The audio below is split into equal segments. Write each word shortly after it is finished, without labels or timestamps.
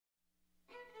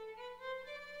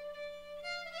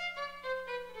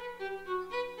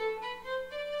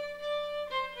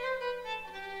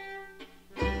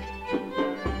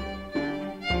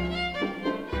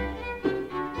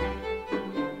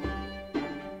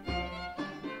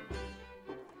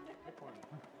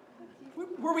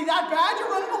Were we that bad? You're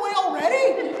running away already?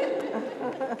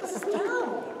 This is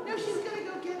terrible. No, she's gonna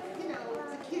go get, you know,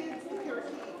 the kids, the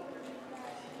parakeet.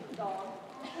 Dog.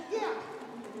 Yeah.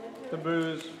 The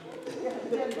booze.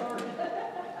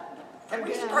 Can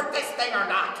we start this thing or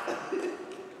not?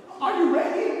 Are you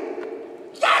ready?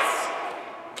 Yes!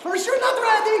 First you're not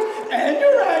ready, and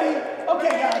you're ready. Okay,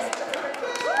 guys.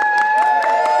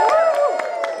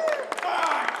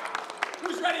 Alright.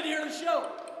 Who's ready to hear the show?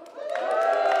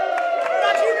 What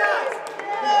about you guys?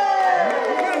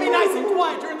 You're gonna be nice and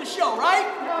quiet during the show, right?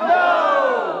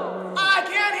 No! I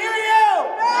can't hear you!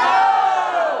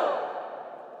 No!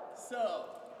 So,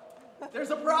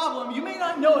 there's a problem. You may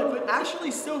not know it, but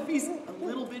actually Sophie's a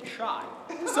little bit shy.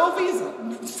 Sophie's,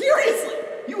 seriously,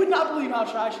 you would not believe how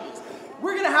shy she is.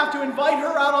 We're gonna have to invite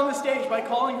her out on the stage by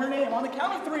calling her name. On the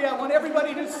count of 3, I want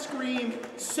everybody to scream,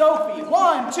 Sophie.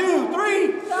 1, 2, 3.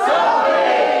 Sophie!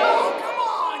 Oh, come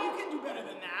on, you can do better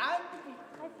than that.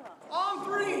 On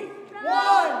 3.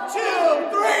 1, 2,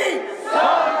 3.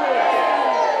 Sophie!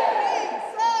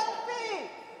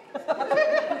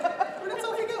 Where did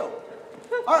Sophie go?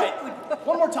 All right,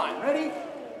 one more time. Ready?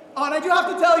 Oh, and I do have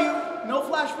to tell you, no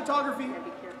flash photography.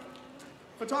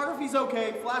 Photography's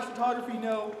okay. Flash photography,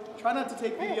 no. Try not to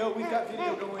take video. We've got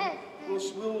video going.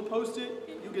 We'll post it.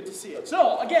 You'll get to see it.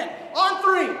 So, again, on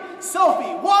 3.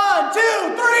 Sophie. 1, 2,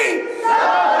 3.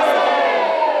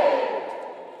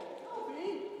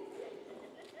 Sophie!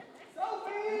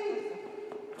 Sophie!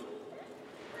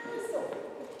 Where is Sophie?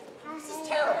 This is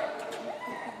terrible.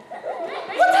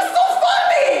 What is so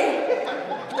funny?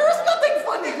 There's nothing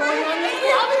funny going on yet. We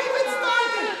haven't even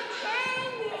started.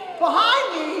 Behind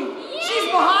me? She's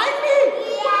behind me?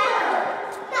 Where?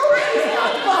 No, she's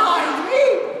not behind me.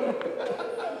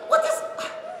 What is...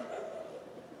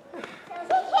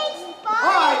 All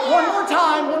right, one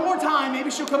more time. Maybe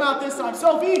she'll come out this time.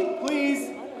 Sophie, please.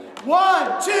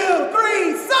 1, 2,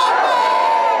 3, Sophie!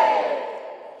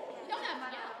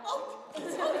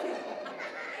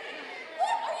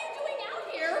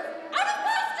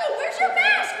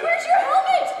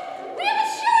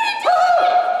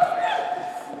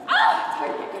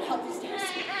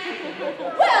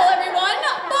 Well, everyone,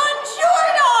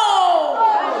 buongiorno!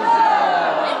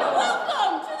 And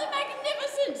welcome to the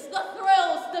magnificence, the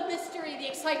thrills, the mystery, the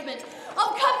excitement of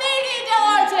Commedia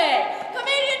dell'arte.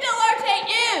 Commedia dell'arte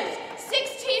is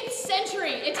 16th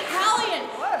century Italian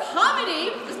comedy,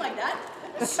 just like that,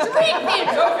 street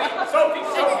theater. Sophie.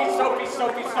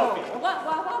 What?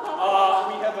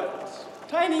 We have a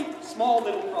tiny, small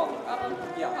little problem.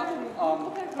 We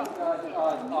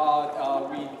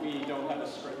don't have a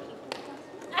script.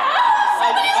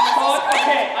 Somebody left the script!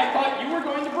 Okay, I thought you were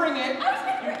going to bring it.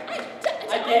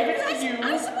 I gave it to you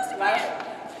last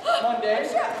Monday.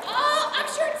 I'm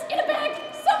sure it's in a bag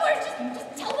somewhere.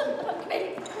 Just tell them about the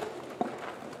committee.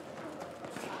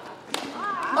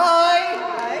 Hi.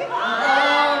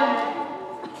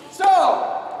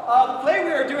 The play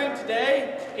we are doing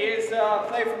today is a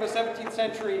play from the 17th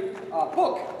century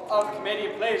book of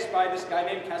comedian plays by this guy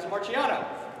named Casamarciano.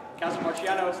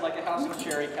 Casamarciano is like a house of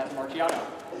cherry, Casamarciano.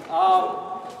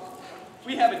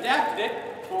 We have adapted it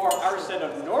for our set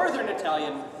of Northern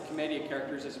Italian commedia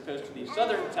characters as opposed to the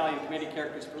Southern Italian commedia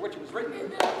characters for which it was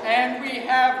written. And we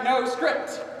have no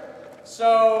script.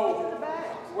 So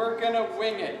we're gonna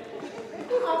wing it.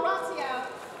 Horatio,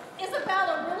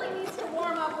 Isabella really needs to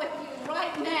warm up with you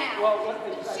right now. Well,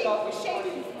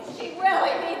 She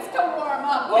really needs to warm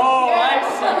up with you. Oh, I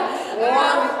see.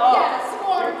 Warm up. Yes,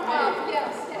 warm up.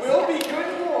 Yes. We'll be good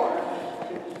warm.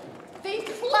 The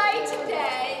play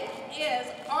today is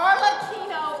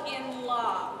Arlecchino in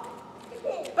Love.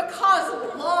 Because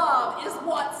love is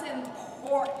what's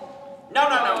important. No.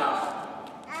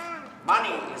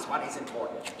 Money is what is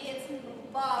important. It's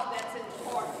love that's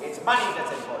important. It's money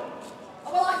that's important.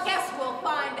 Well, I guess we'll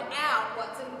find out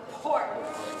what's important.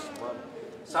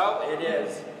 So it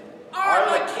is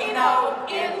Arlecchino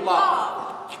in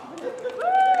Love.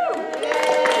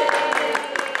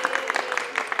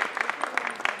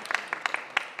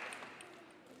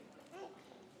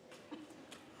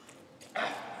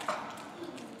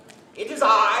 It is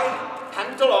I,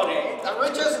 Pantalone, the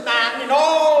richest man in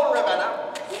all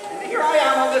Ravenna. And here I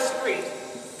am on the street,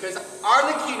 because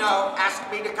Arlecchino asked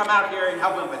me to come out here and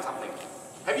help him with something.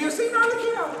 Have you seen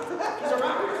Arlecchino? He's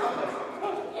around here somewhere.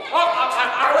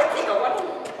 Arlecchino, what?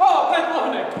 Oh,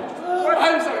 Pantalone!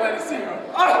 I'm so glad to see you.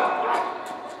 Hi.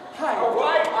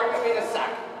 Why are you in a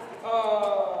sack?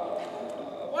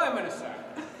 Why am I in a sack?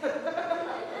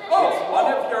 It's one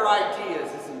of your ideas,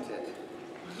 isn't it?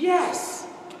 Yes!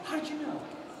 How'd you know?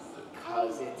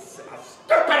 Because it's a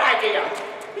stupid idea.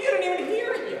 You didn't even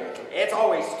hear it yet. It's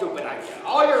always stupid idea.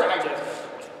 All your ideas.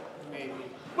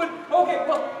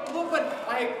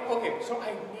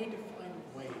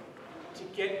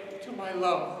 to my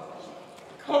love,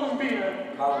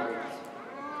 Columbina. Columbina.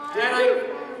 Did I?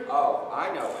 Oh,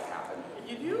 I know what happened.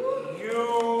 You do?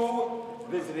 You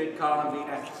visited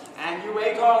Columbina, and you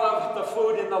ate all of the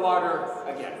food in the larder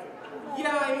again.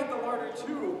 Yeah, I ate the larder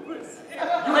too, but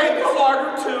You ate the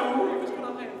larder it too? was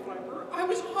gonna hide fiber. I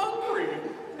was hungry,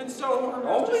 and so her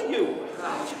Only master's, you.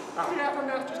 yeah, her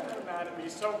master's kind of mad at me,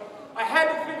 so I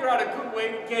had to figure out a good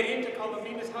way to get into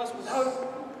Columbina's house without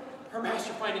her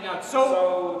master finding out.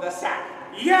 So the sack.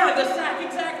 Yeah, the sack,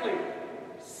 exactly.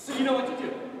 So you know what to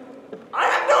do. I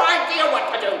have no idea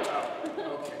what to do.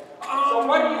 Okay. So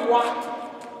what do you want?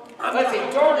 Let's see,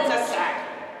 Joan in a sack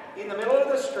in the middle of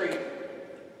the street.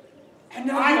 And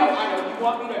now I know. You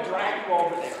want me to drag you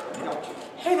over there, don't you?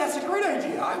 Hey, that's a great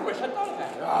idea. I wish I'd thought of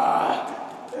that.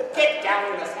 Get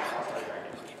down in the sack.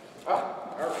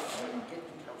 All right. Get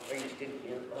arranged in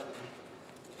here.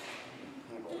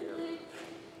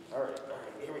 All right,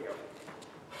 here we go.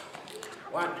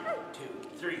 1, 2,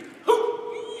 3. Oh,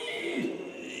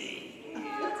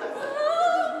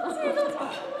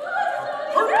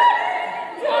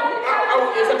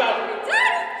 Isabella.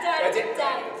 Daddy.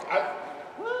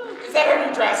 Is that her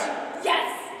new dress?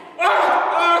 Yes.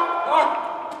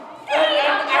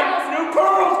 And new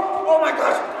pearls! Oh my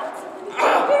gosh! I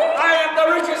am the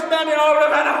richest man in all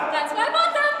Ravenna! That's why I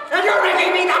bought them. And you're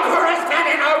making me the poorest man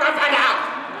in all Ravenna!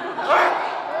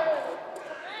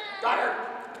 Daughter,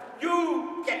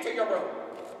 you get to your room.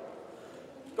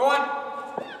 Go on.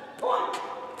 Go on.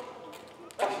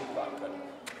 Oh, she's gone, good.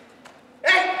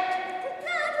 Hey!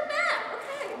 Nah, the map.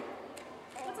 Okay.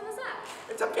 What's on the sack?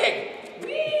 It's a pig.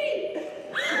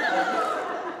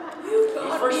 You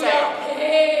got For me sale. a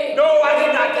pig. No, I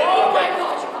did not get you Oh a my pig.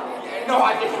 gosh, you got me a pig. No,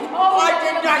 I didn't. Oh, I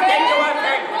did not get you a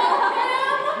pig. pig.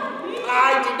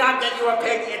 I did not get you a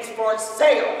pig. It's for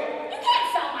sale. You can't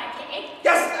sell my pig.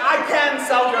 Yes, I can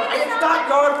sell your pig. It's not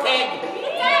your pig.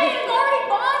 Daddy, you've already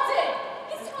bought it.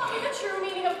 He's taught me the true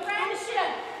meaning of friendship.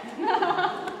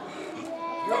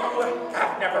 You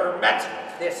have never met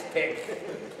this pig.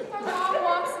 Our mom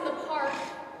walks in the park.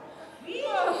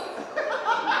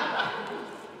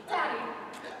 Daddy.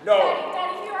 No.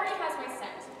 Daddy, he already has my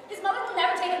scent. His mother will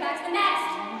never take him back to the nest.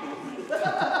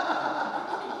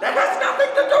 That has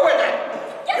nothing to do with it.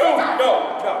 Yes, it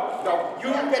does. No. You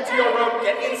get to your room.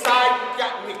 Get inside.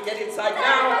 Get inside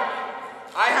now.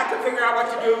 I have to figure out what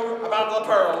to do about the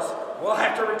pearls. We'll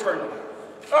have to return them.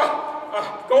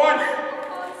 Go on.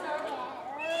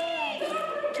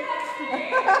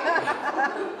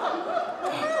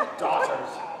 Daughters.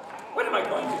 What am I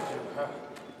going to do?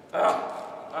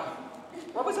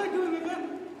 What was I doing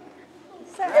again?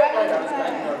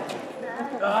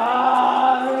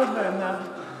 Ravenna.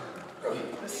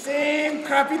 The same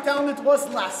crappy town it was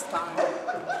last time.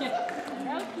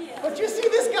 But you see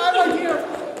this guy right here?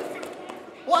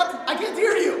 What? I can't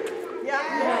hear you.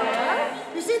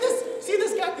 Yeah. You see this? See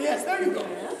this guy? Yes, there you go.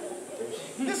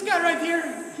 This guy right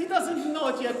here, he doesn't know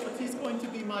it yet, but he's going to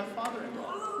be my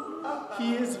father-in-law.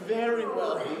 He is very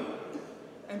wealthy.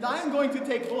 And I am going to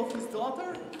take both his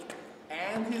daughter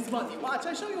and his money. Watch,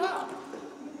 I show you how.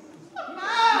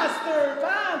 Master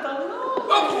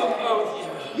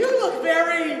Pantalone! You look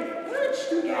very rich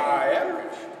today. I am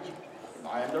rich.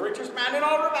 I am the richest man in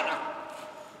all Ravenna.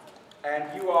 And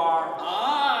you are?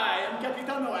 I am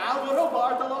Capitano Alvaro,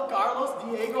 Bartolo, Carlos,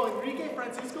 Diego, Enrique,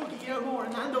 Francisco, Guillermo,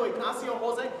 Hernando, Ignacio,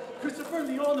 Jose, Christopher,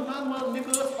 Leon, Manuel,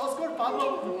 Nicholas, Oscar,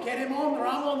 Pablo, Queremon,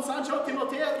 Ramon, Sancho,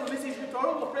 Timoteo, Ulysses,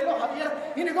 Vittorio, Alfredo, Javier,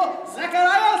 Inigo,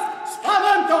 Zacharias,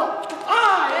 Spavento.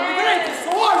 I am the greatest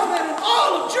swordsman in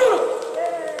all of Judah.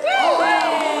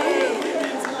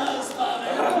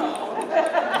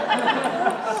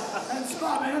 And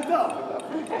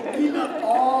Spavento, he loved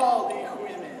all the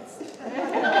women.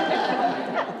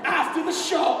 After the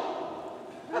show.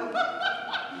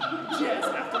 Yes,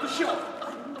 after the show.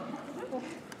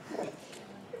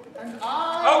 And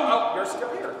Oh, you're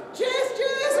still here.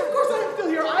 Yes, of course I am still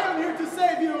here. I am here to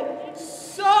save you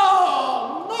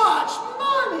so much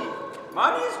money.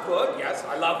 Money is good. Yes,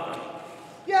 I love money.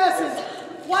 Yes, and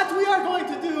what we are going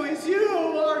to do is you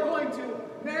are going to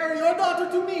marry your daughter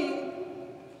to me.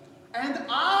 And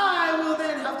I will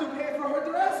then have to pay for her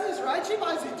dresses, right? She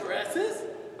buys me dresses.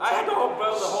 I had to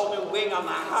build a whole new wing on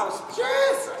the house.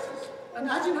 Yes!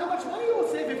 Imagine how much money you will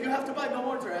save if you have to buy no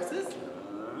more dresses.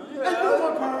 And no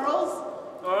more pearls.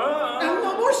 And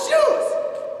no more shoes.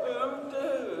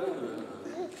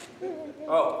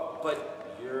 Oh, but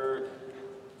your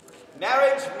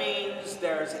marriage means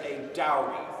there's a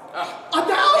dowry. A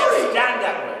dowry? Stand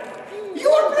that way. You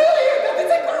are brilliant! That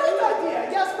is a great idea!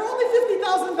 Yes, for only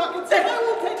 50,000 ducats, I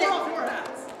will take it off your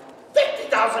hands.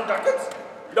 50,000 ducats?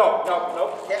 No,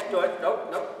 can't do it. No.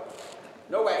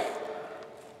 No way.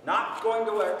 Not going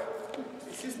to work.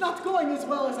 This is not going as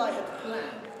well as I had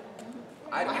planned.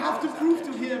 I have to prove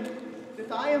to him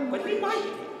that I am But he rich,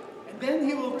 might. and then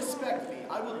he will respect me.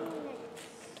 I will...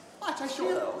 Watch, I show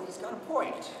him. Still, he's got a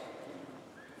point.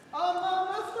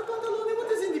 Master Pantalone, what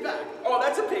is in the bag? Oh,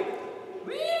 that's a pig.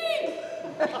 Whee!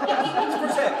 It's for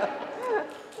sale.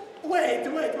 Wait.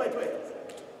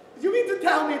 You mean to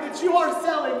tell me that you are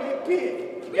selling a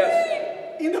pig?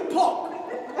 Yes. In a poke?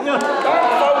 Don't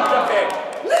poke the pig.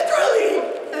 Literally,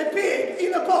 a pig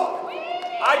in a poke.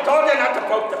 I told you not to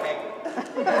poke the pig.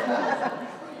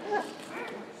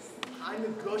 I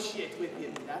negotiate with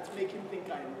him. That make him think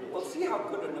I'm rich. We'll see how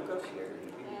good a negotiator he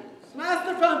is.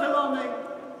 Master Pantalone,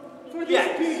 for this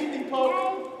pig in the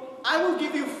poke, I will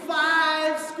give you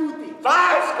 5 scooty. 5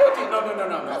 scooty? No.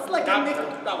 That's like a nickel.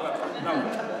 No.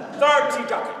 30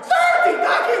 ducats. 30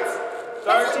 ducats?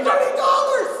 That's like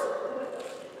 $30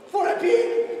 for a pig.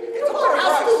 It's a fair How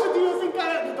price. stupid do you think I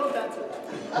am? Don't answer that.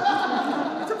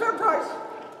 It's a fair price.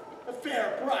 A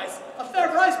fair price. A fair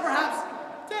price, perhaps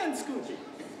 10 scooty.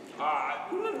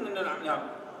 No.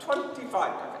 25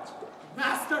 ducats.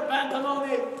 Master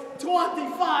Pantalone,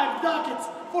 25 ducats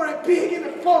for a pig in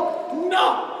a poke.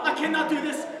 No, I cannot do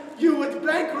this. You would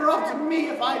bankrupt me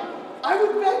if I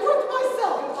would bankrupt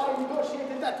myself if I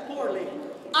negotiated that poorly.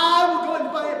 I will go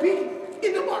and buy a pig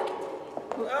in the market.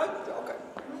 Okay.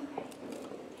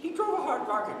 He drove a hard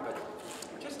bargain, but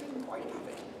just didn't quite have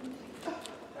it.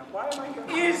 Now, why am I here?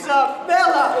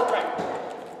 Isabella!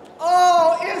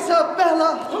 Oh,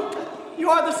 Isabella! You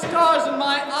are the stars in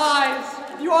my eyes.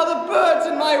 You are the birds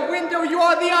in my window. You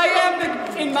are the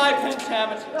iambic in my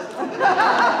pentameter.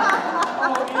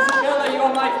 Oh, Isabella, you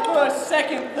are my first,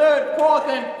 second, third, fourth,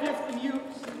 and fifth, and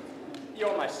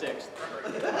you're my sixth.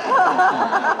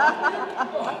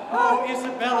 Oh,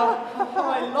 Isabella, how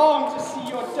I long to see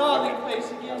your darling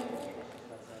face again.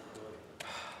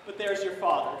 But there's your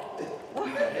father.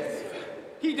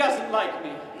 He doesn't like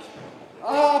me.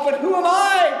 Ah, but who am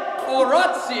I?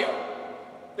 Orazio,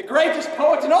 the greatest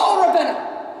poet in all Ravenna.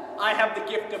 I have the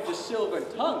gift of the silver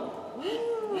tongue.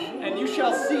 And you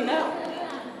shall see now.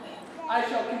 I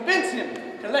shall convince him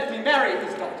to let me marry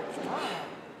his daughter.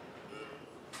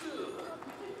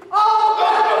 Oh,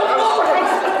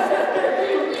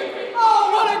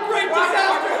 what a great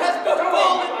disaster has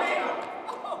befallen me!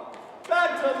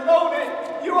 Pantalone,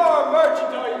 you are a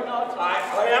merchant, are you not? I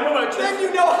am a merchant. Then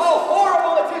you know how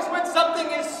horrible it is when something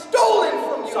is stolen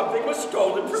from you. Something was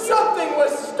stolen from you. Something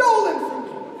was stolen from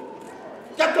you.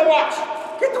 Get the watch!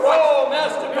 Get the watch! Oh,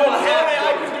 Master Pantalone,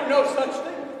 I can do no such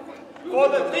thing. For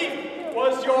the thief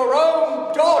was your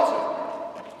own daughter.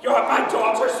 My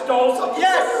daughter stole something?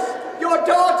 Yes, your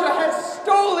daughter has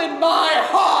stolen my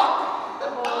heart.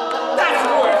 That's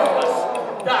worthless.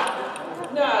 Not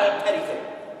anything.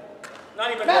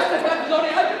 Not even Master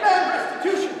Pantalone, I demand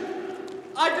restitution.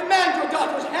 I demand your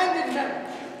daughter's hand in marriage.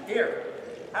 Here,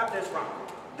 have this rock.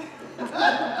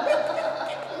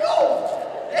 No!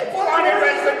 It's on your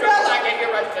restitution. I get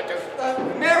your restitution.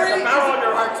 Mary? It's about all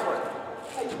your heart's worth.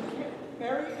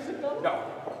 Mary Isabella? No.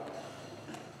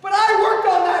 But I worked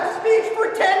on that speech for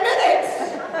 10 minutes!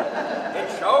 It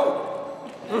showed.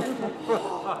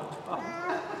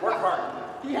 Work hard.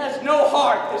 He has no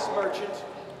heart, this merchant.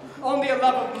 Only a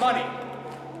love of money.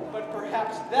 But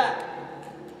perhaps that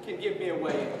can give me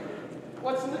away.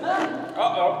 What's in the bag?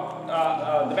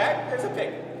 The bag? There's a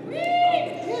pig.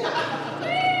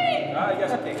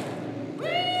 Yes, a pig.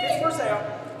 It's for sale.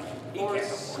 For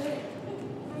sale.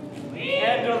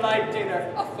 Candlelight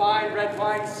dinner, a fine red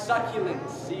wine, succulent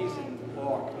seasoned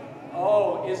pork.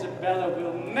 Oh, Isabella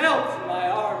will melt in my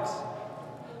arms.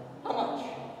 How much?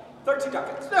 30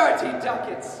 ducats. 30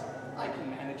 ducats. I can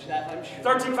manage that, I'm sure.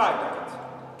 35 ducats.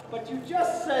 But you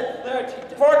just said 30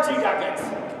 ducats. 40 ducats.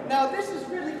 Now, this is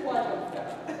really quite unfair.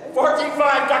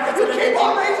 45 ducats. You keep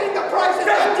on raising the prices.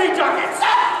 50 ducats.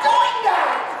 Stop doing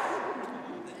that!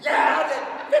 Yeah,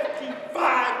 55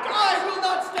 ducats. I will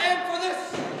not stand for this.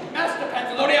 Master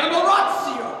Pantalone, I'm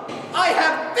Orazio. I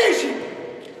have vision.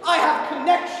 I have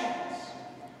connections.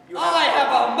 I have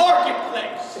a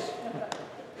marketplace.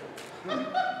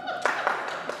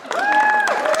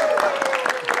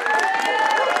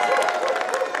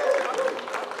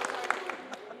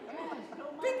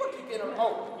 People keep in.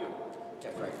 Oh, you.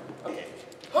 That's right. Okay.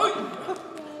 Oh,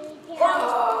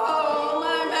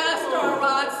 my master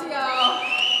Orazio.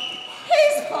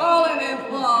 He's fallen in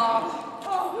love.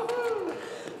 Oh.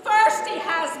 First he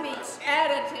has me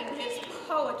editing his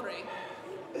poetry.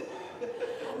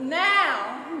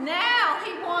 Now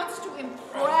he wants to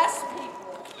impress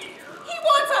people. He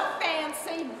wants a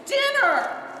fancy dinner.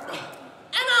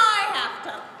 And I have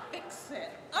to fix it.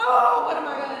 Oh, what am I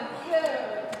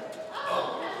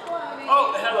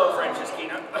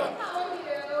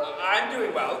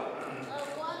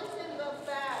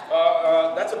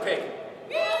that's a pig.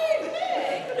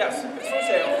 Yes, it's for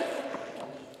sale.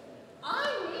 I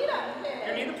need a pig.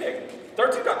 You need a pig.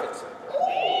 30 ducats.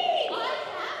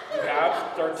 You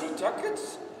have 30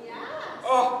 ducats? Yes.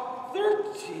 Oh,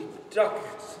 30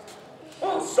 ducats.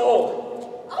 Oh,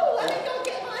 sold. Oh, let me go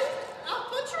get my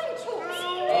butchering tools.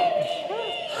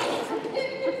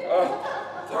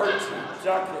 30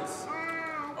 ducats.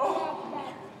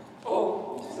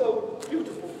 Oh, so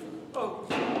beautiful. Oh.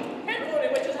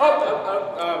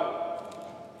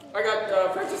 I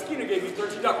got, Francisquina gave me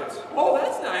 30 ducats. Oh,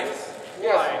 that's nice.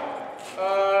 Yes. Why?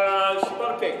 She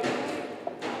bought a pig.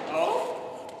 Oh?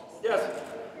 Yes.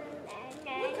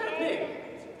 What kind of pig?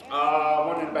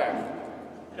 One in the bag.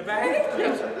 In a bag?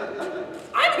 Yes.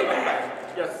 I'm in a bag.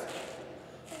 Yes.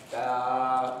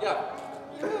 Yeah.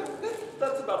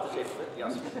 That's about the shape of it,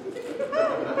 yes.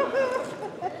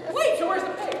 Wait, so where's the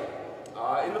pig?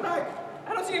 In the bag. I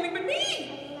don't see anything but me.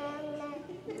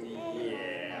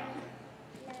 Yeah.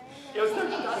 It was 30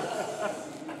 ducats.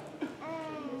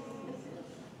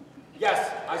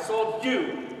 Yes, I sold you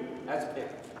as a pig.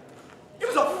 It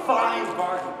was a fine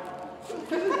bargain.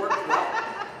 It worked well.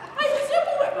 I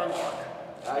resemble that remark.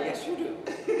 Yes, you do.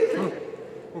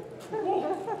 Well,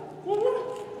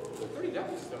 30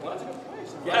 ducats is a lot of good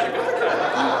price. Yeah,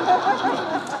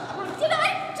 Did I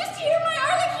just hear my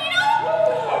Arlecchino?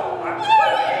 Oh, what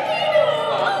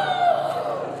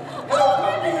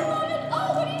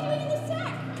are you doing in the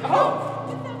sack?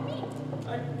 With that meat?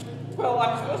 Well,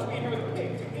 I'm supposed to be in here with a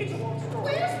pig. It's a long story.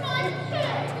 Where's my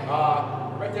pig?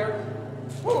 right there.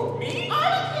 Who, me?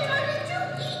 Arlecchino, did you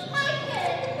eat my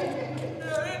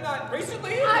pig? Not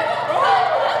recently.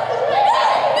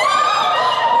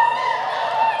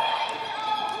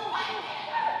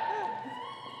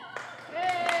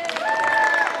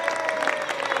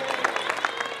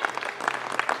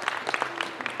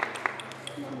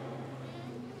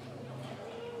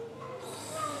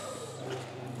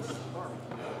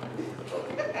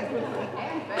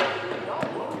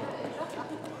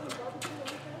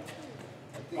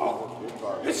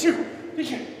 It's you. Did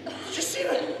you see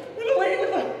the little lady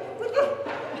with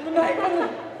the knife on the...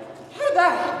 How did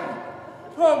that happen?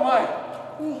 Oh, my.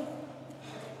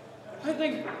 I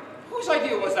think... Whose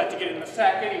idea was that to get in the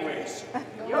sack anyways?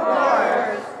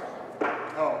 Yours.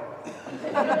 Oh.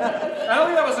 I don't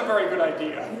think that was a very good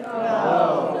idea.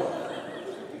 No.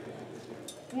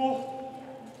 Well,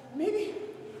 maybe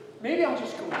I'll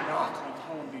just go knock on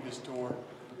Columbina's door.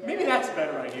 Maybe that's a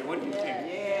better idea. What do you think?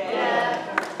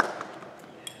 Yeah.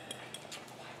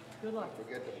 Good luck.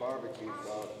 Forget the barbecue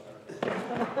sauce.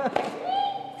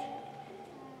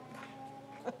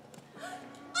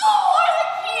 Oh,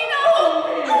 Arlecchino!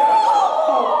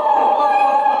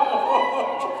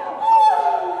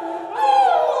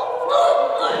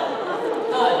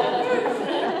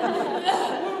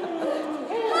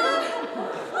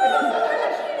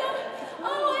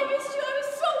 Oh, I missed you. I was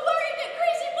so worried that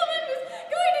Crazy Woman was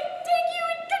going to take you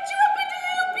and cut you up into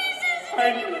little pieces and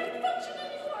then you wouldn't function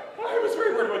anymore. I was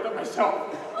very worried about that myself.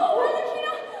 Oh,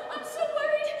 Arlecchino, I'm so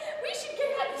worried. We should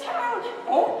get out of town.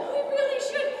 Oh? We really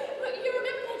should. But you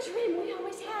remember that dream we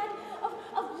always had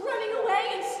of running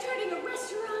away and starting a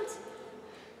restaurant?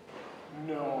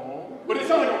 No. But it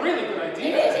sounds like a really good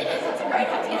idea. It is. It's a great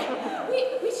idea.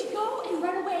 We should go and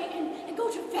run away and go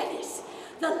to Venice,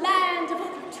 the land of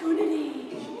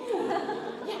opportunity.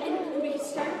 Yeah, and we can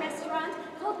start a restaurant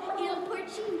called Il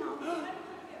Porcino.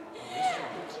 Yes.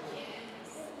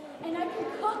 And I can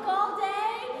cook all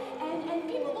day, and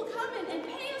people will come and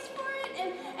pay us for it,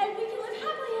 and we can live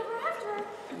happily ever after.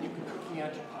 And you can cook me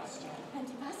antipasto.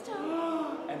 Antipasto.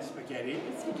 And spaghetti.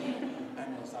 And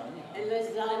lasagna. And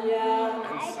lasagna.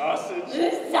 And sausage.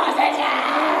 Sausage!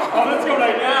 Oh, let's go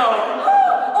right now.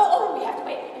 Oh, we have to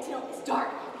wait until it's dark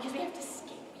because we have to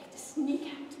escape. We have to sneak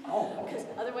out. Oh. Because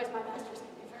otherwise my master's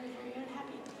going to be very, very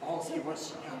unhappy. Oh, So he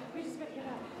was. we just got to get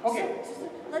out. Okay. So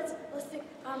let's think.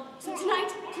 So tonight,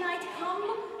 come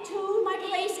to my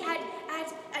place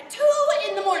at 2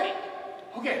 in the morning.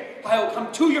 Okay, I'll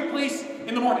come to your place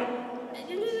in the morning.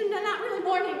 No, not really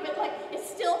morning, but like it's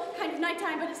still kind of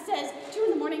nighttime. But it says 2 in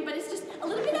the morning, but it's just a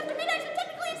little bit after midnight. So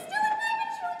technically, it's still at night, but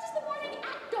it's really just the morning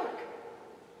at dark.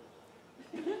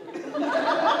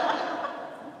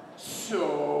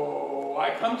 So,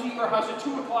 I come to your house at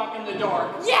 2 o'clock in the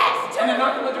dark. Yes. And then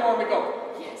knock on the door and we go.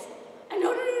 Yes. And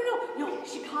no. You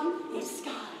should come in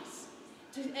disguise.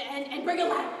 And bring a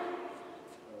ladder.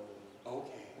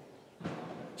 Okay.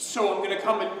 So I'm gonna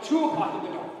come at 2 o'clock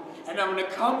in the dark. And I'm gonna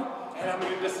come and I'm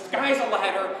gonna disguise a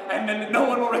ladder and then no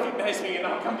one will recognize me and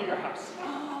I'll come to your house.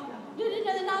 No,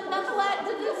 not the ladder.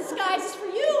 The disguise is for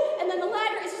you, and then the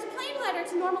ladder is just a plain ladder.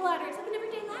 It's a normal ladder. It's like an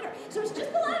everyday ladder. So it's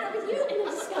just the ladder with you and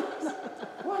a disguise.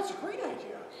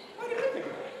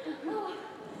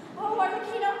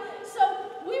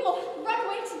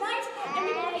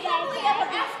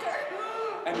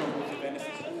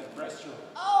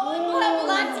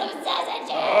 want some sausages.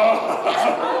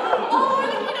 Oh,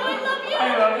 Arlecchino, I love you. I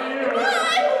love you.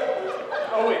 Bye.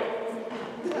 Oh, wait.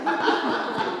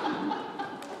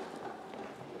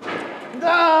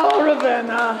 Oh,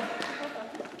 Ravenna.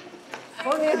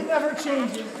 Funny, it never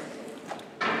changes.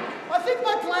 I think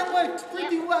my plan worked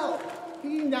pretty well.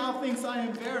 He now thinks I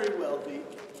am very wealthy.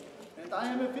 And I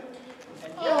am a bit...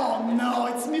 Oh, no,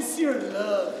 it's Monsieur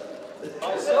Love.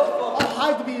 Myself, I'll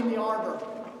hide to be in the arbor.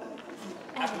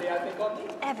 happily I think on thee.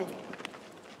 Ebony.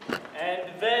 And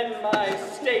then my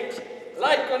state,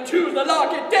 like unto the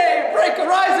lark at day, break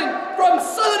arising from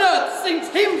southern earth, sings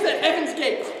hymns at heaven's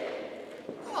gate.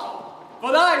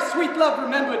 For thy sweet love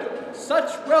remembered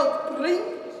such wealth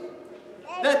brings,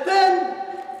 that then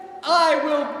I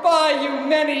will buy you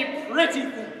many pretty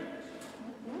things.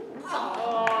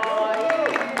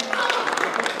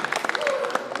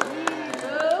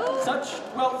 Such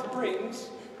wealth brings,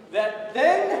 that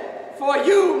then for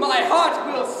you my heart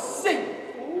will sing.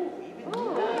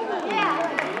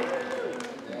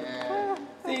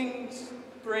 Things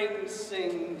bring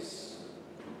sings.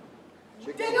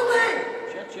 Ding-a-ling!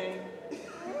 Cha-ching.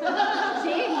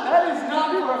 That is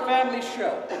not for a family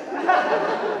show.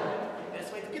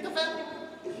 Best way to get the family.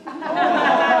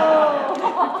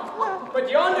 But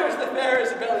yonder is the fair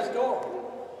Isabella's door.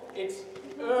 It's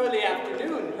early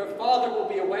afternoon. Her father will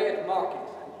be away at market.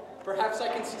 Perhaps I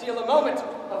can steal a moment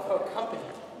of her company.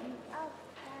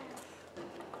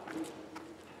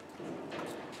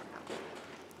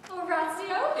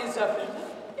 Orazio? Isabella.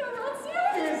 Orazio?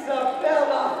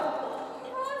 Isabella.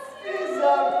 Orazio?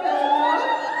 Isabella.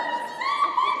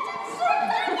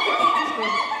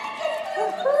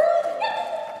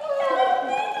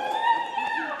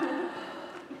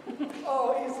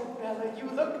 Oh, Isabella, you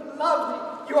look lovely.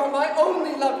 You are my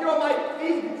only love. You are my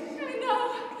Venus. I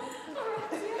know.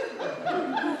 Orazio.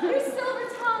 Your silver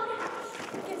tongue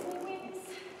gives me wings.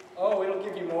 Oh, it'll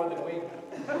give you more than wings.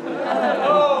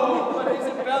 Oh, but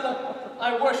Isabella,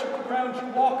 I worship the ground you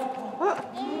walk upon.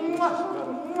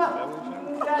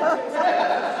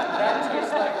 That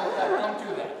tastes like that. Don't do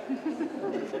that.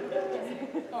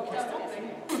 Okay, stop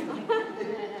thinking.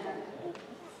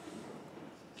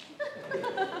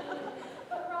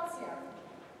 But Orazio,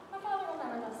 my father will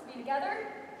never let us be together.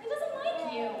 He doesn't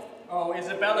like you. Oh,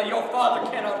 Isabella, your father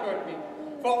cannot hurt me.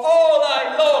 For all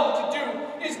I long to do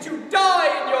is to die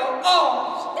in your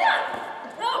arms.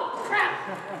 Oh, crap.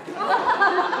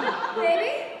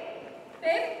 Baby?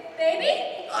 Baby? Baby? Baby?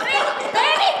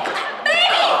 Baby? Baby!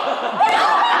 No,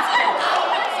 Orazio!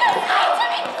 Orazio, lie to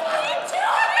me! Lie to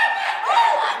me!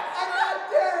 I'm not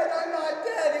dead. I'm not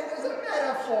dead. It was a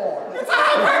metaphor. It's a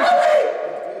hyperbole!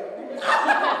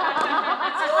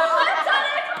 I've done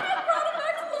it! I brought him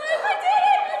back to life! I did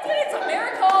it! It's a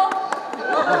miracle!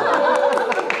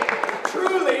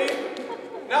 Truly,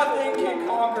 nothing can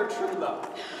conquer true love.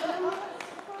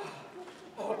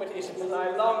 Oh, but Isabella,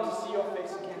 I long to see your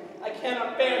face again. I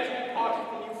cannot bear to be parted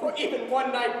from you for even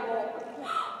one night more.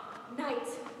 Night.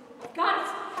 I've got it.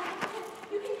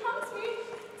 You can come to me.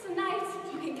 Tonight,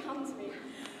 you can come to me.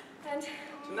 And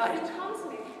Tonight? you can come to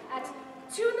me at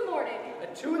 2 in the morning.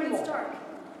 At 2 in the when it's morning? dark.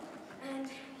 And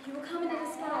you will come in a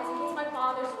disguise in case my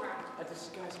father's around. A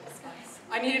disguise. Disguise.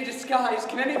 I need a disguise.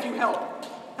 Can any of you help?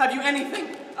 Have you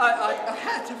anything? A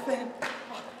hat, a fan? Oh,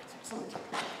 that's excellent.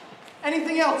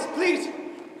 Anything else, please?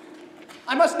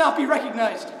 I must not be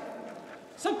recognized.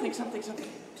 Something. A shoe.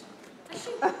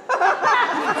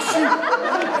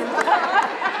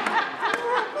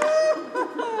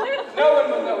 No one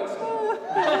will know it's me.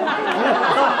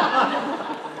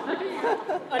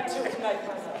 Until tonight,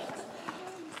 my love.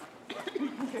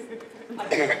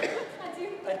 Adieu. Adieu. Adieu.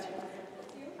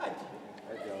 Adieu.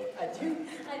 Adieu. Adieu.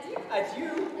 Adieu. Adieu.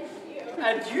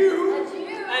 Adieu.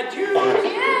 Adieu. Adieu.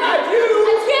 Adieu. Adieu.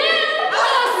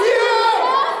 Adieu.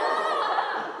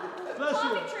 Bless you.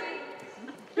 Coffee tree.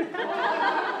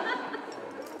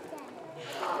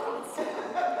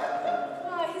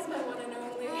 Oh, he's my one and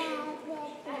only.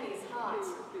 And he's hot.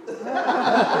 I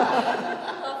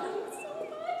love him so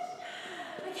much.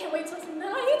 I can't wait till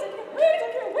tonight. I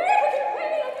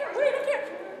can't wait.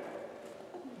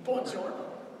 Buongiorno.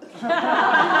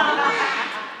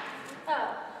 Oh.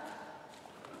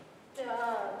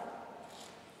 Duh.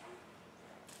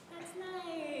 That's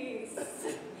nice.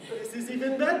 This is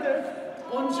even better.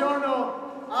 Buongiorno.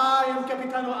 I am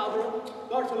Capitano Alvaro,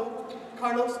 Bartolo,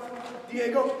 Carlos,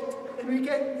 Diego,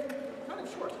 Enrique. Kind of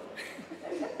short.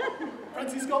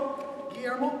 Francisco,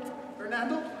 Guillermo,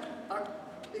 Fernando.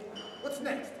 What's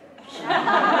next?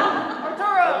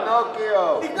 Arturo.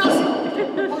 Pinocchio. Ignacio,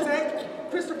 Jose,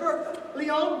 Christopher,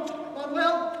 Leon,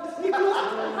 Manuel, Nicholas,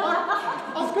 Mark,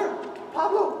 Oscar,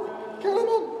 Pablo,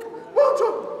 Kellerman, Welcho,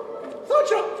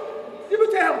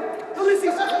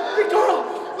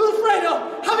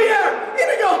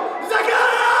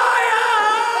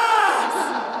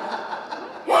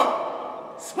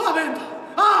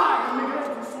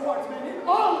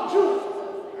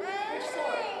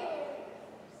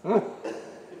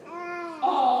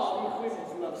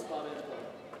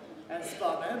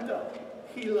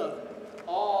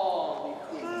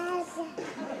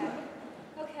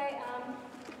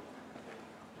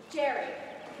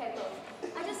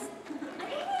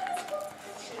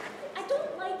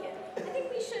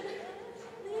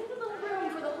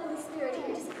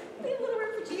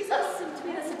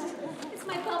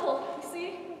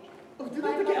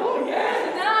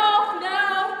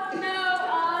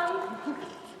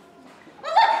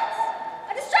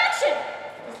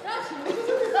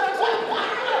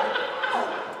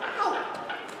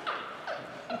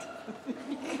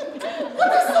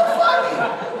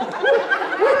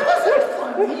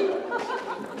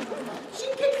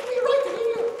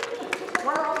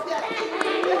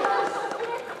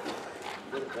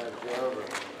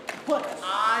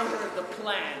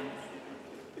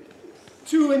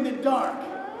 in the dark.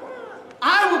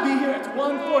 I will be here at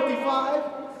 1:45,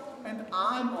 and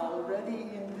I'm already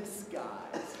in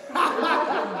disguise.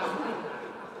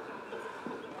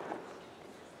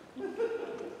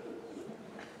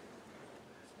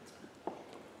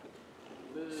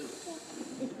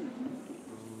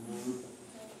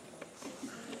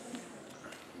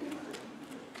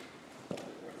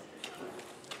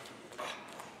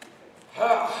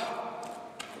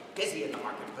 Busy in the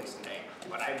marketplace today,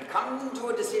 but I've come to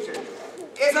a decision.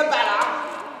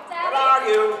 Isabella, Daddy? where are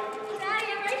you? Daddy,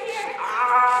 I'm right here.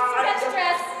 Ah, Best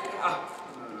dress.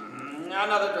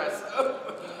 Another dress.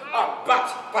 But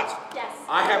Yes.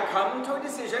 I have come to a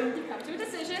decision. You come to a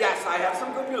decision. Yes, I have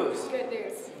some good news. Good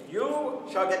news. You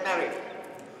shall get married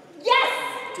Yes!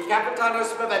 to Capitano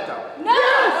Spavento. No!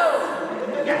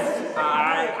 Yes,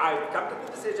 I've come to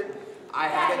the decision. I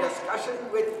had a discussion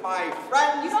with my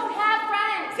friends. You don't have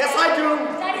friends. Yes, I do.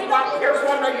 Daddy, Here's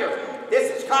one right here.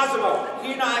 This is Cosimo.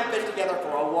 He and I have been together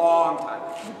for a long time.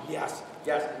 Yes.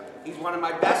 He's one of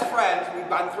my best friends. We've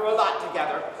gone through a lot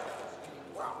together.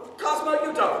 Well, Cosimo,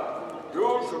 you don't.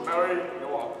 You should marry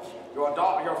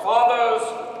your father's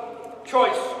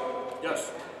choice.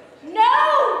 Yes. No!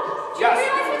 Do you Yes.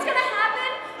 realize what's gonna happen?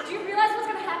 Do you realize what's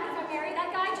gonna happen if I marry that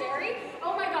guy, Jerry?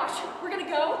 Oh my gosh, we're gonna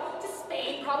go to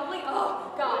Spain, probably.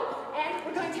 Oh God. And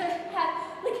we're going to have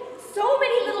like so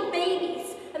many little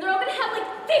babies. And they're all gonna have like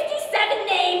 57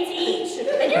 names each.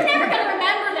 And you're never gonna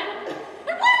remember them.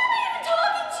 And why am I even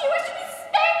talking to you? I should be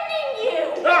spending you.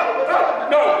 No.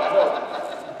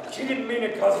 She didn't mean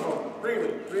it, Cosimo. Really.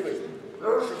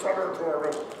 She's under to her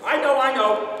room. I know.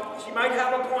 She might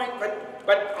have a point, but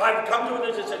I've come to a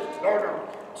decision. No.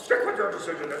 Stick with your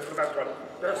decision. That's the best one.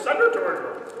 Send her to her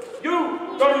room.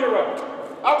 You, go to your room.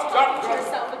 Talking to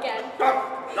yourself again.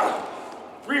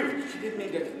 Really, she didn't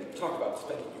mean to talk about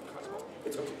spending you, Cosmo.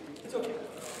 It's okay.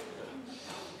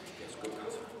 Yes, go,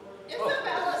 Cosmo.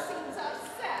 Isabella seems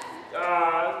upset.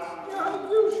 It's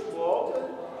unusual.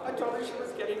 I told her she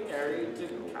was getting married to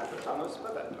Capitano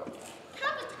Spavento.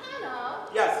 Capitano?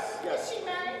 Yes. Is she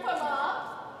married for love?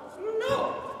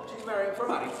 No, she's marrying for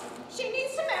money. She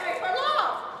needs to marry for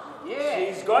love. Yeah.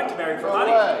 She's going to marry for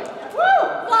money. Woo!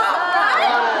 Love,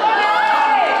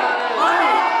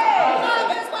 right? Love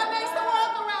is what makes the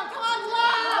world go round. Come on,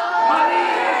 love! Money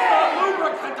is the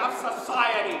lubricant of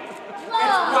society. It's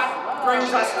what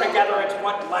brings us together. It's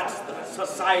what lets the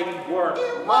society work.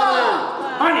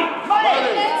 Money.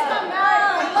 It's the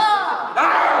marriage of love.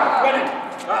 Women.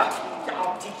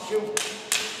 I'll teach you.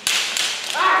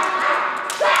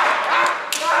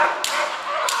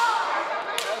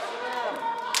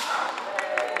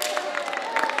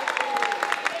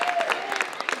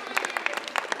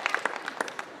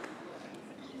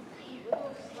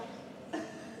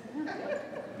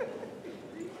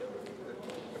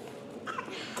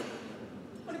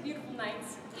 What a beautiful night.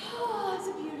 Oh, it's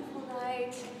a beautiful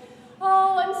night.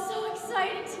 Oh, I'm so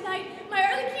excited tonight. My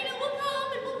Arlecchino will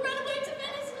come and we'll run away to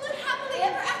Venice and live happily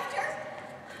ever after.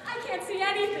 I can't see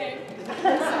anything. It's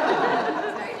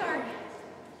very dark.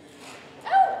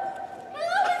 Oh,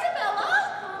 hello, Isabella.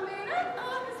 Oh, Mira.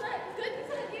 Oh, is that good? Is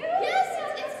that you? Yes,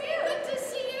 it's you. Good to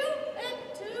see you at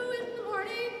 2 in the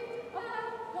morning.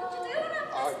 What you doing up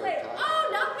this late? Oh,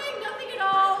 nothing at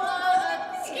all.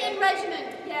 Skin regimen.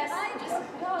 Yes, just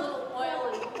a little oil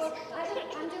and.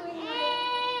 I'm doing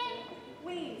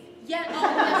weave. Yeah. Oh,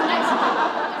 that's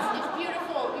excellent. It's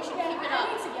beautiful. You should keep it up.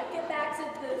 I need to get back to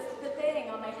the thing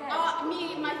on my head.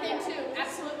 My thing too.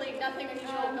 Absolutely nothing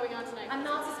unusual going on tonight. I'm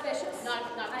not suspicious.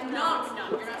 I'm not. No,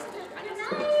 you're not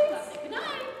suspicious. Good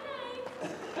night.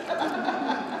 Good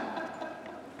night.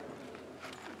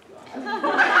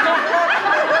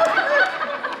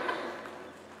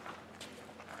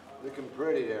 Looking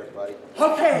pretty there, buddy.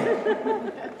 Okay.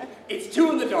 It's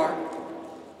 2 in the dark.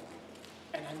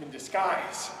 And I'm in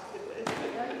disguise.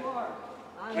 There you are.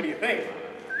 What do you think?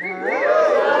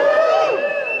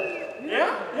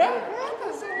 Yeah?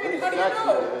 How do you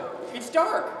know? It's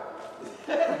dark.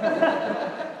 Okay,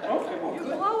 well, You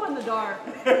good. glow in the dark.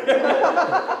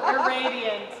 You're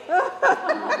radiant.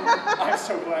 I'm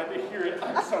so glad to hear it.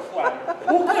 I'm so flattered.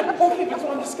 Oh, good. Okay, but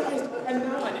so I'm disguised. And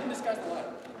now I didn't disguise the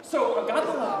ladder. So I've got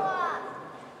the ladder.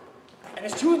 And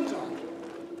it's 2 in the dark.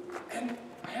 And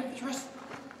I have the dress.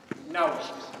 Now what?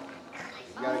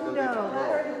 You gotta go get the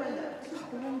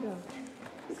girl.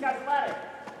 He's got a ladder.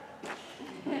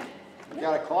 You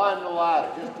gotta climb the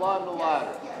ladder. Just climb the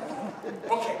ladder.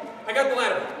 Okay, I got the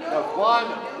ladder. No,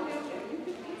 climb it.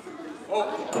 Oh,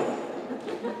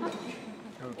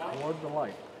 Toward the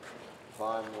light.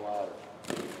 Climb the ladder.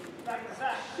 Back to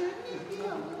Zach.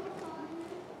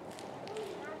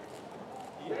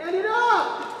 Stand it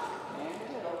up!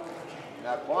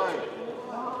 Now climb it. Okay.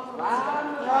 All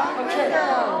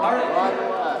right. Climb the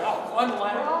ladder. Oh, climb the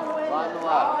ladder. Climb the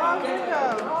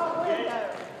ladder.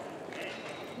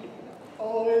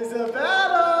 Oh,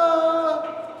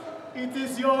 Isabella! It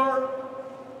is your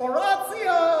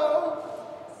Orazio!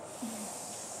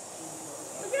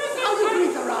 How do you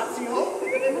greet Orazio?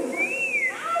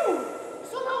 Ow!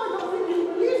 Somehow I don't think you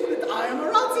believe that I am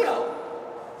Orazio.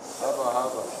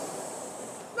 Hubba.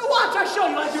 Now watch, I show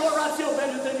you I do Orazio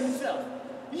better than himself.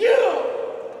 You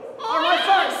are my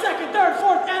first, second, third,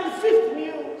 fourth, and fifth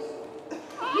muse.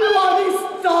 You are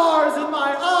the stars in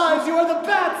my eyes. You are the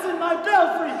bats in my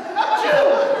belfry. You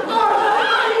are the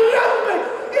iambic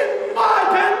in my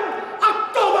pen.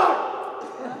 October!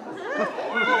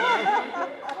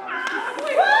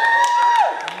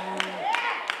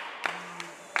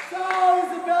 So,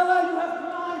 Isabella, you have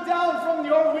climbed down from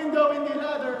your window in the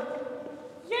ladder.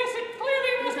 Yes, it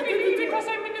clearly must be me because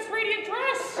I'm in this radiant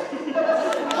dress.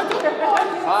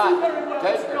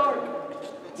 Take It's her. dark.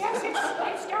 Yes,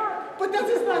 it's dark. But that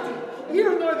is neither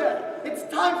here nor there. It's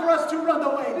time for us to run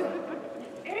away.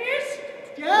 It is?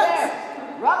 Yes?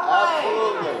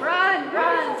 Absolutely. Run.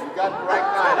 You got the right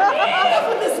kind.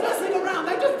 Enough of this messing around.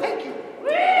 I just take you.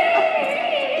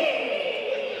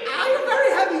 Ah, you're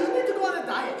very heavy. You need to go on a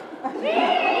diet.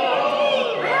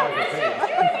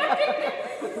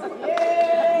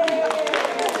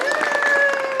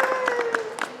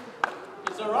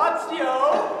 It's Orazio.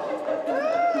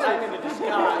 I'm in a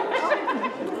disguise.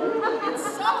 It's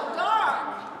so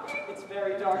dark. It's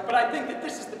very dark, but I think that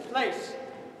this is the place.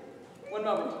 One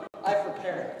moment, I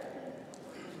prepare.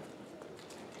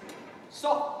 So,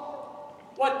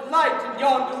 what light in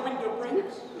yonder window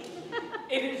brings?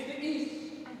 It is the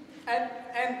east,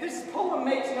 and this poem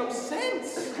makes no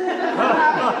sense.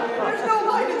 There's no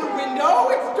light in the window,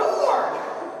 it's dark.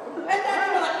 And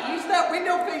that's not east, that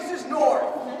window faces north.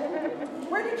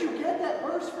 Where did you get that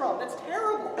verse from? That's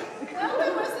terrible. Well,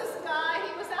 there was this guy,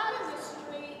 he was out in the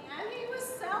street, and he was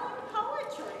selling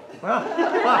poetry.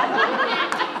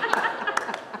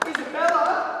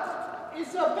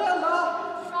 Isabella!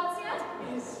 Horatio?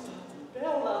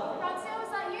 Isabella! Horatio, is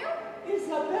that you?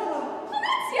 Isabella!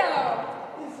 Horatio!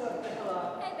 Isabella!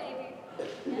 Hey, baby.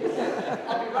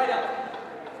 I'll be right out.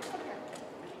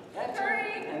 That's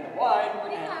Hurry. and the wine What do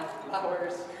you and have?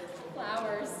 flowers.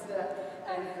 Flowers.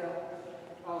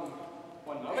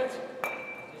 One moment.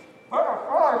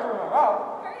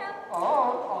 Hurry up.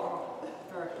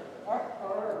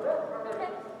 Okay.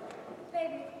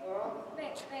 Baby.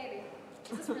 Baby.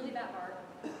 Is this really that hard?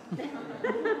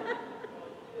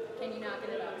 Can you knock it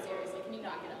up? Seriously, can you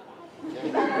knock it up?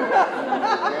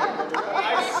 I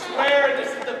swear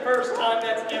this is the first time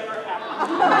that's ever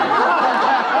happened.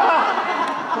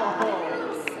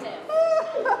 Stiff.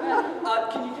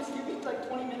 Can you just give me like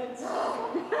 20 minutes? Here,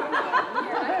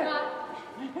 I've got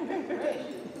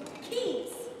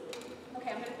keys. Okay,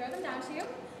 I'm gonna throw them down to you.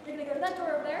 You're gonna go to that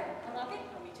door over there, unlock it,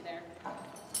 I'll meet you there.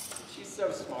 She's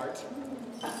so smart.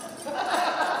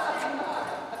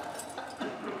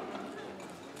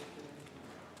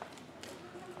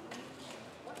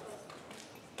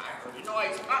 I heard a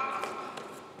noise.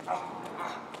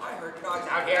 I heard a noise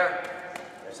out here.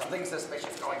 There's something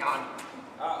suspicious going on.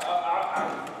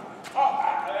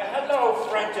 Hello,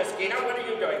 Franceschina. What are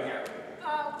you doing here?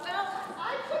 Well,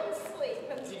 I couldn't sleep,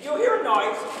 and Did you hear a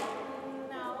noise?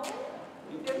 no,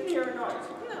 You didn't hear a noise.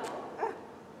 no.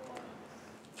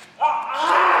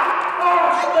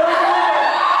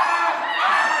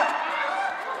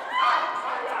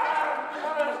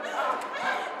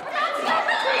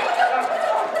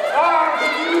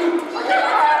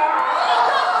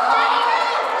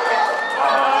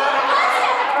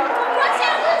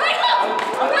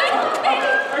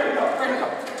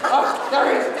 There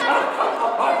he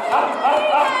is.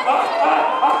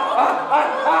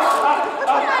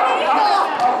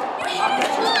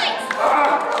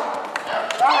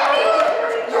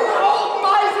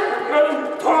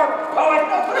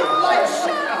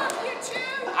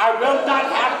 I will not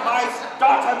have my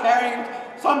daughter marrying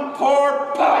some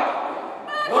poor poet.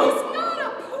 But he's not a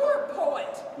poor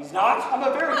poet. He's not? I'm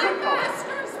a very My good poet.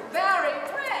 master's very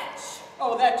rich.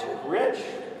 Oh, that too. Rich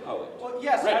poet. Well,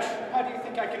 yes. Rich. How do you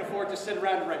think I can afford to sit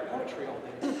around and write poetry all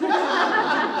day?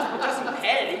 It doesn't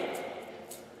pay.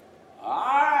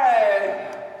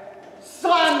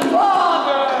 Son,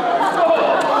 father!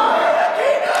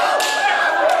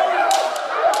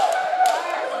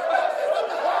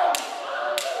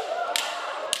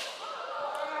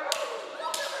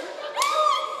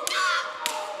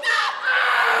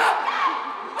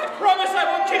 I promise I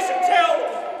won't kiss and tell.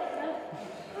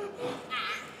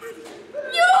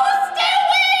 You stay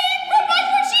away from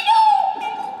Arlecchino!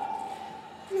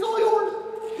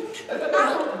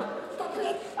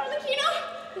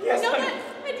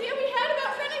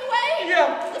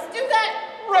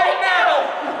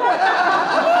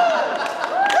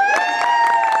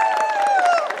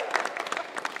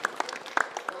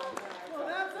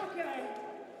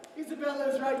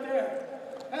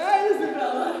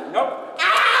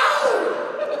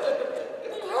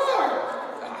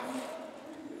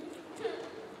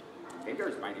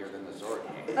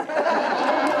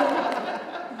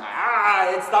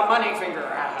 it's the money finger.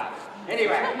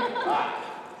 Anyway,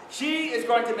 she is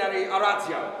going to marry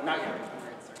Orazio, not you.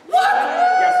 What?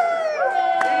 Yes.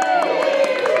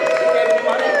 He gave me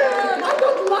money. I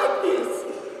don't like this.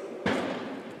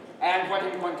 And what do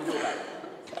you want to do about it?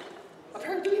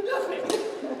 Apparently nothing.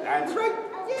 That's right.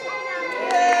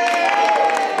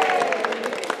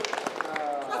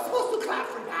 Not supposed to clap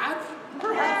for that.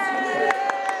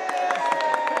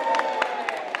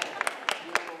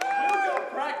 We'll go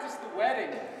practice the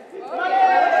wedding.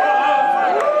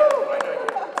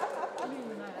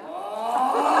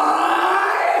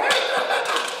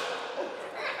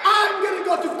 I'm gonna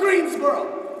go to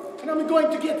Greensboro, and I'm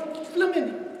going to get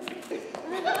flamingo.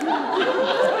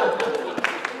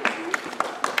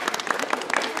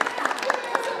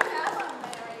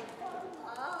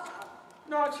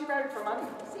 No, she married for money.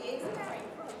 She's married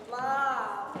for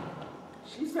love.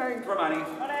 She's marrying for money.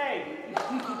 Money.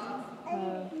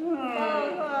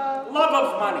 Love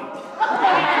of money.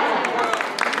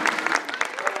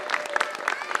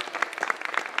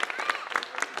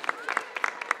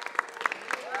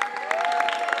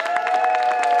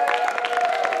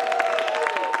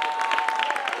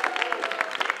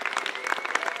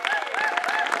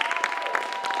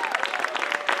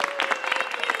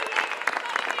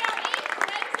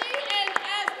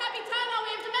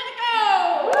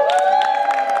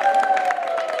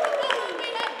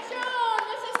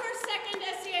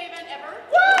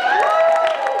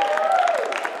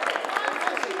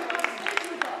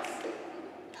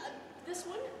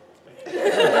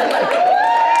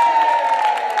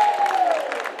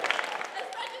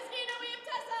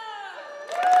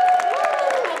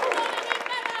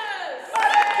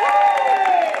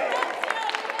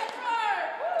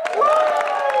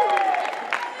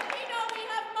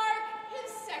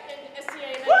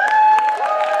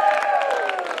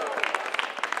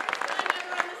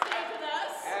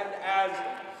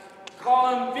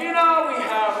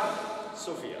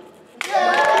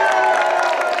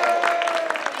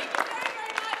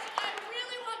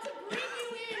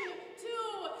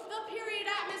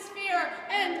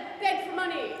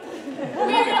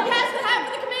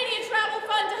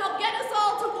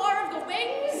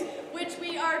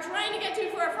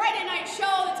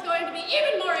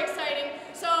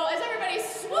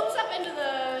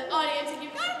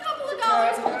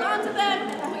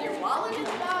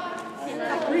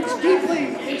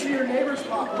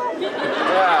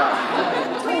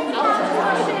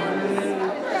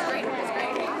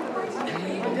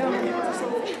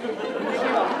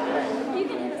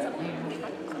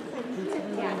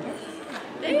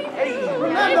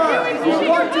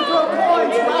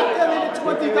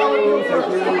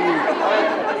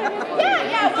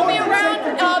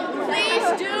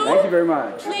 Thank you very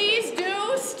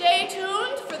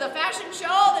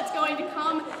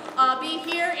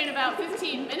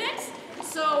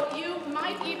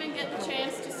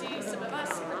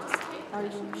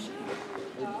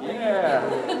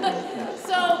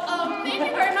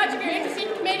much. If you're interested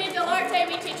in Commedia dell'arte,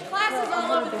 we teach classes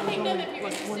all over the kingdom. If you're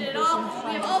interested at all,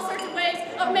 we have all sorts of ways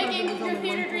of making your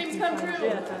theater dreams come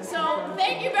true. So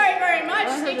thank you very, very much.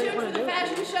 Stay tuned for the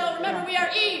fashion show. Remember, we are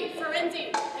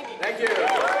Firenzi. Thank you. Thank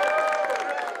you.